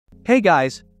Hey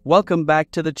guys, welcome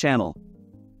back to the channel.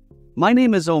 My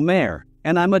name is Omer,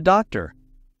 and I'm a doctor.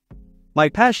 My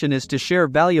passion is to share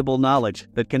valuable knowledge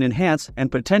that can enhance and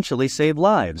potentially save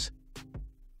lives.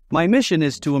 My mission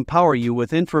is to empower you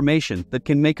with information that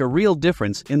can make a real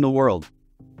difference in the world.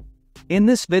 In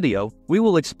this video, we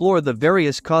will explore the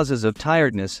various causes of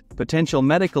tiredness, potential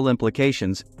medical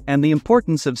implications, and the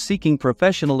importance of seeking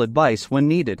professional advice when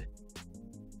needed.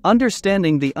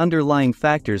 Understanding the underlying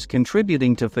factors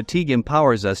contributing to fatigue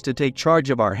empowers us to take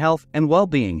charge of our health and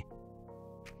well-being.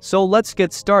 So let's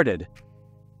get started.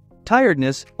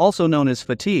 Tiredness, also known as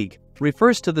fatigue,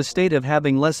 refers to the state of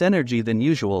having less energy than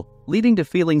usual, leading to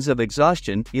feelings of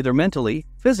exhaustion, either mentally,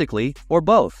 physically, or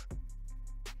both.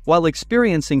 While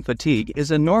experiencing fatigue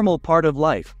is a normal part of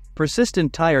life,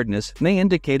 persistent tiredness may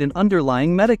indicate an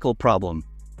underlying medical problem.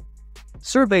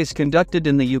 Surveys conducted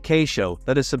in the UK show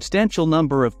that a substantial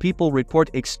number of people report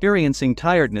experiencing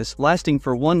tiredness lasting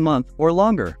for 1 month or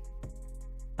longer.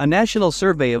 A national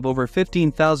survey of over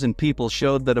 15,000 people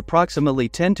showed that approximately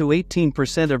 10 to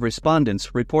 18% of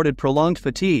respondents reported prolonged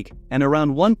fatigue, and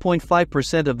around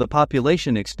 1.5% of the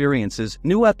population experiences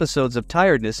new episodes of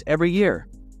tiredness every year.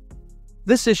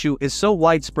 This issue is so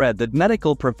widespread that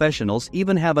medical professionals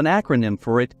even have an acronym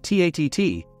for it,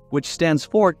 TATT, which stands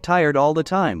for tired all the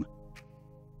time.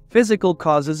 Physical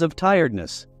causes of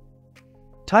tiredness.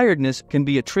 Tiredness can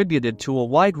be attributed to a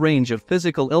wide range of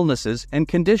physical illnesses and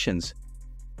conditions.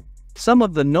 Some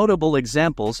of the notable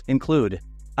examples include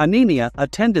anemia, a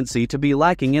tendency to be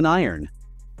lacking in iron.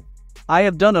 I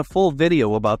have done a full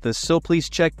video about this, so please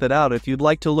check that out if you'd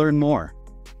like to learn more.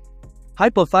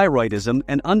 Hypothyroidism,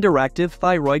 an underactive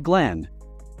thyroid gland.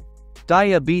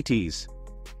 Diabetes.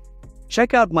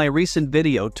 Check out my recent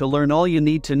video to learn all you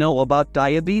need to know about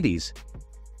diabetes.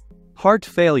 Heart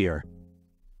failure.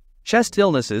 Chest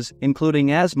illnesses,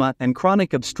 including asthma and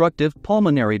chronic obstructive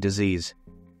pulmonary disease.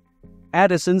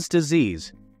 Addison's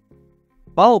disease.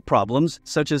 Bowel problems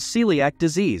such as celiac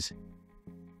disease.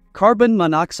 Carbon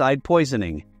monoxide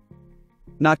poisoning.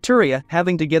 Nocturia,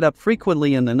 having to get up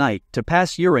frequently in the night to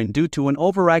pass urine due to an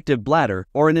overactive bladder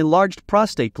or an enlarged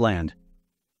prostate gland.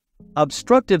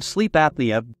 Obstructive sleep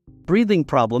apnea, breathing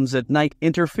problems at night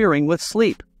interfering with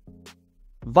sleep.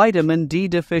 Vitamin D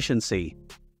deficiency.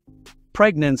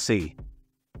 Pregnancy.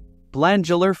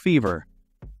 Glandular fever.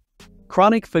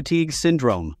 Chronic fatigue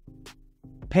syndrome.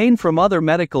 Pain from other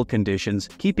medical conditions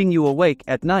keeping you awake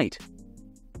at night.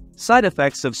 Side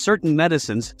effects of certain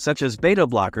medicines such as beta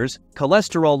blockers,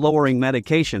 cholesterol-lowering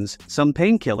medications, some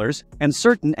painkillers, and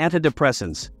certain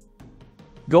antidepressants.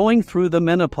 Going through the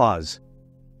menopause.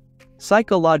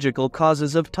 Psychological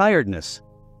causes of tiredness.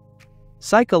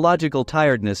 Psychological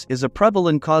tiredness is a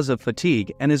prevalent cause of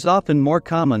fatigue and is often more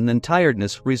common than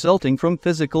tiredness resulting from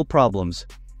physical problems.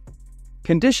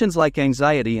 Conditions like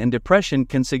anxiety and depression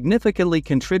can significantly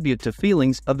contribute to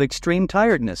feelings of extreme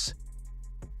tiredness.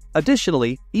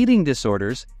 Additionally, eating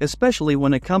disorders, especially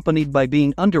when accompanied by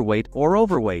being underweight or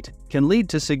overweight, can lead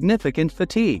to significant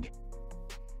fatigue.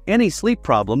 Any sleep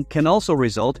problem can also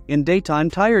result in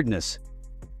daytime tiredness.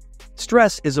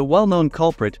 Stress is a well-known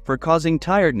culprit for causing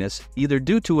tiredness, either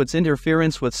due to its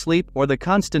interference with sleep or the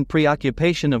constant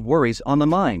preoccupation of worries on the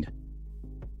mind.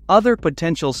 Other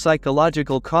potential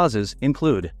psychological causes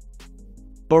include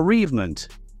bereavement,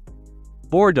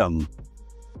 boredom,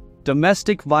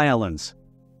 domestic violence.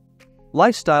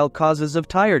 Lifestyle causes of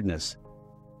tiredness.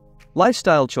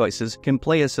 Lifestyle choices can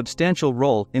play a substantial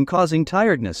role in causing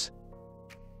tiredness.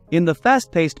 In the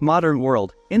fast-paced modern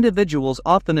world, individuals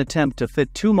often attempt to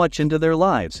fit too much into their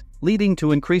lives, leading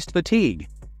to increased fatigue.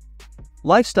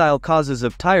 Lifestyle causes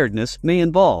of tiredness may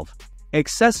involve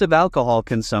excessive alcohol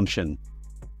consumption,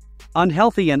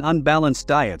 unhealthy and unbalanced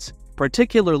diets,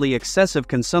 particularly excessive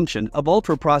consumption of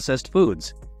ultra-processed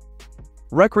foods,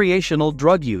 recreational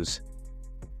drug use,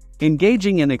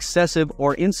 engaging in excessive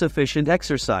or insufficient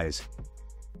exercise,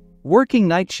 working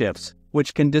night shifts,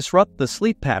 which can disrupt the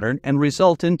sleep pattern and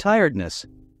result in tiredness.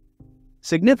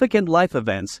 Significant life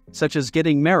events, such as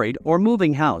getting married or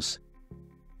moving house.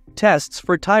 Tests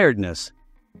for tiredness.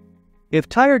 If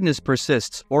tiredness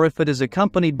persists or if it is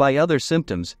accompanied by other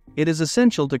symptoms, it is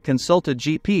essential to consult a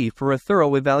GP for a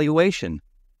thorough evaluation.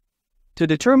 To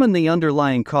determine the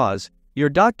underlying cause, your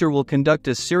doctor will conduct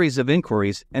a series of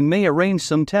inquiries and may arrange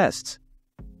some tests.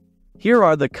 Here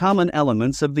are the common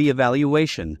elements of the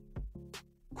evaluation.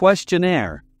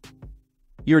 Questionnaire.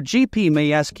 Your GP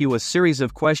may ask you a series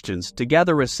of questions to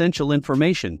gather essential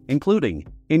information, including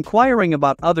inquiring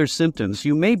about other symptoms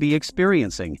you may be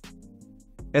experiencing,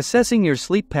 assessing your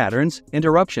sleep patterns,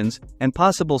 interruptions, and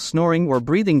possible snoring or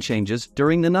breathing changes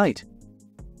during the night,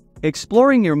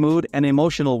 Exploring your mood and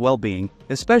emotional well-being,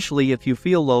 especially if you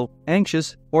feel low,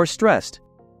 anxious, or stressed.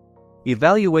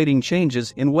 Evaluating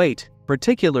changes in weight,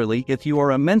 particularly if you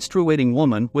are a menstruating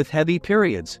woman with heavy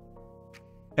periods.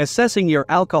 Assessing your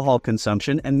alcohol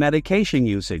consumption and medication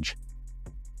usage.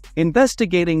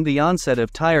 Investigating the onset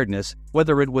of tiredness,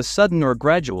 whether it was sudden or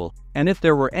gradual, and if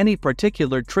there were any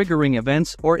particular triggering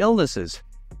events or illnesses.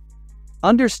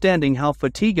 Understanding how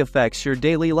fatigue affects your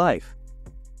daily life.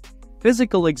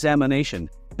 Physical examination.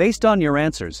 Based on your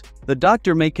answers, the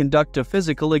doctor may conduct a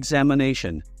physical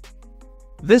examination.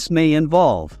 This may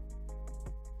involve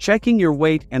checking your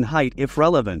weight and height if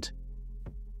relevant,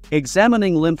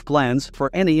 examining lymph glands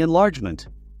for any enlargement,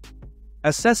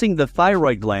 assessing the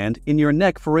thyroid gland in your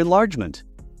neck for enlargement,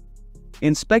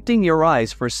 inspecting your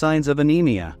eyes for signs of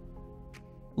anemia,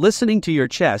 listening to your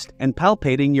chest and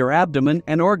palpating your abdomen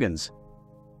and organs,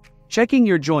 checking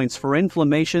your joints for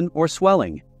inflammation or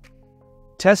swelling,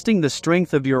 testing the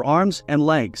strength of your arms and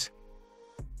legs,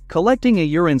 collecting a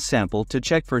urine sample to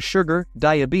check for sugar,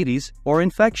 diabetes, or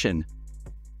infection,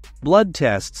 blood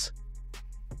tests.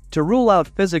 To rule out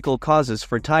physical causes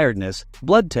for tiredness,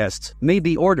 blood tests may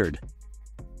be ordered.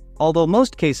 Although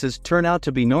most cases turn out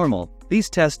to be normal, these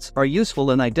tests are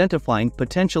useful in identifying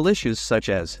potential issues such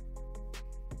as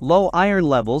low iron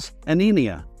levels,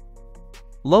 anemia,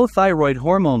 low thyroid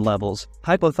hormone levels,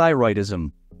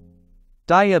 hypothyroidism,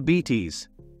 diabetes,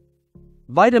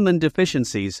 vitamin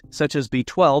deficiencies such as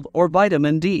B12 or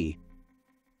vitamin D,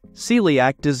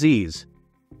 celiac disease,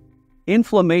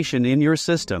 inflammation in your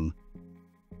system,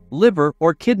 liver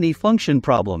or kidney function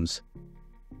problems,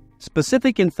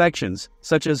 specific infections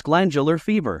such as glandular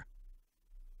fever.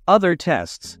 Other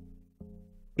tests.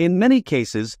 In many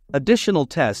cases, additional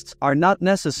tests are not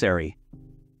necessary.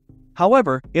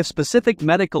 However, if specific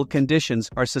medical conditions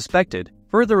are suspected,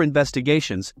 further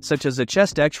investigations, such as a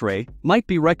chest X-ray, might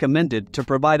be recommended to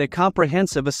provide a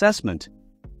comprehensive assessment.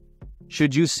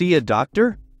 Should you see a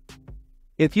doctor?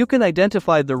 If you can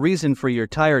identify the reason for your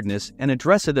tiredness and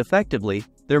address it effectively,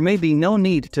 there may be no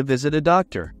need to visit a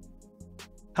doctor.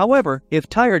 However, if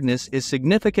tiredness is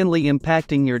significantly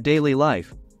impacting your daily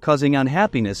life, causing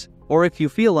unhappiness, or if you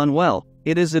feel unwell,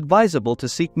 it is advisable to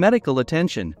seek medical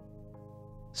attention.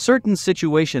 Certain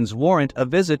situations warrant a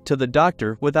visit to the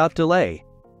doctor without delay.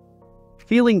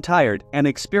 Feeling tired and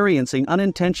experiencing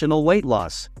unintentional weight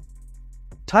loss.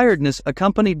 Tiredness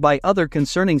accompanied by other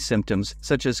concerning symptoms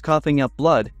such as coughing up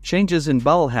blood, changes in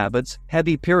bowel habits,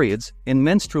 heavy periods, in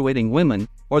menstruating women,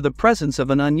 or the presence of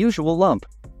an unusual lump.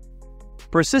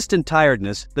 Persistent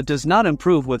tiredness that does not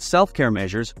improve with self-care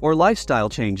measures or lifestyle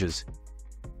changes.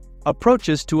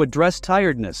 Approaches to address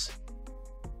tiredness.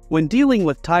 When dealing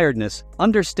with tiredness,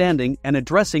 understanding and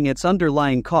addressing its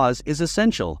underlying cause is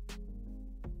essential.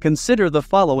 Consider the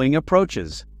following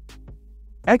approaches.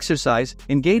 Exercise.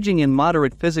 Engaging in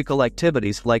moderate physical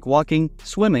activities like walking,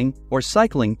 swimming, or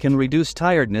cycling can reduce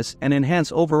tiredness and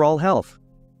enhance overall health.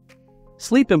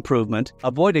 Sleep improvement.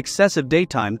 Avoid excessive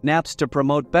daytime naps to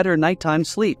promote better nighttime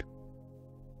sleep.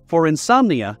 For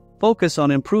insomnia, focus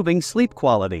on improving sleep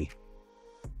quality.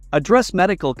 Address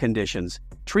medical conditions.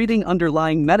 Treating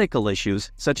underlying medical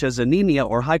issues, such as anemia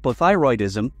or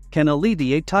hypothyroidism, can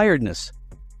alleviate tiredness.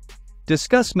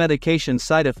 Discuss medication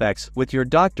side effects with your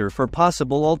doctor for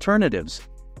possible alternatives.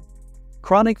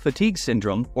 Chronic fatigue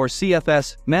syndrome, or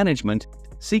CFS, management.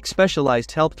 Seek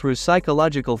specialized help through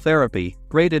psychological therapy,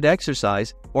 graded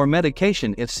exercise, or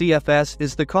medication if CFS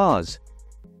is the cause.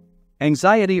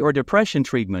 Anxiety or depression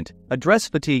treatment. Address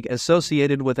fatigue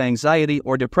associated with anxiety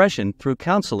or depression through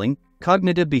counseling,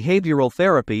 cognitive behavioral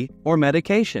therapy, or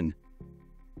medication.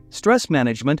 Stress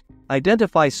management.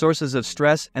 Identify sources of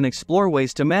stress and explore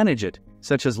ways to manage it,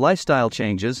 such as lifestyle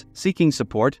changes, seeking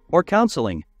support, or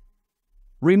counseling.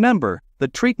 Remember, the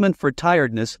treatment for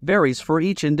tiredness varies for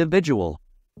each individual.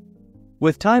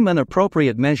 With time and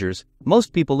appropriate measures,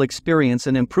 most people experience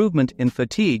an improvement in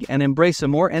fatigue and embrace a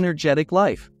more energetic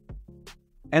life.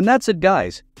 And that's it,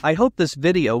 guys. I hope this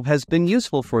video has been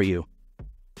useful for you.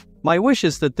 My wish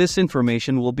is that this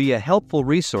information will be a helpful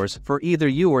resource for either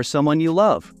you or someone you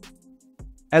love.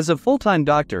 As a full-time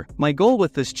doctor, my goal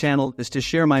with this channel is to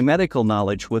share my medical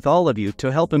knowledge with all of you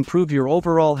to help improve your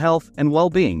overall health and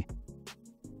well-being.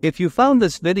 If you found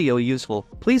this video useful,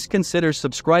 please consider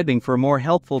subscribing for more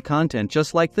helpful content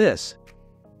just like this.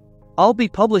 I'll be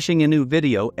publishing a new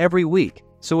video every week,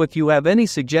 so if you have any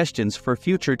suggestions for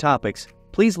future topics,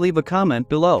 please leave a comment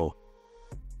below.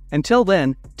 Until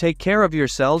then, take care of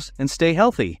yourselves and stay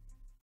healthy.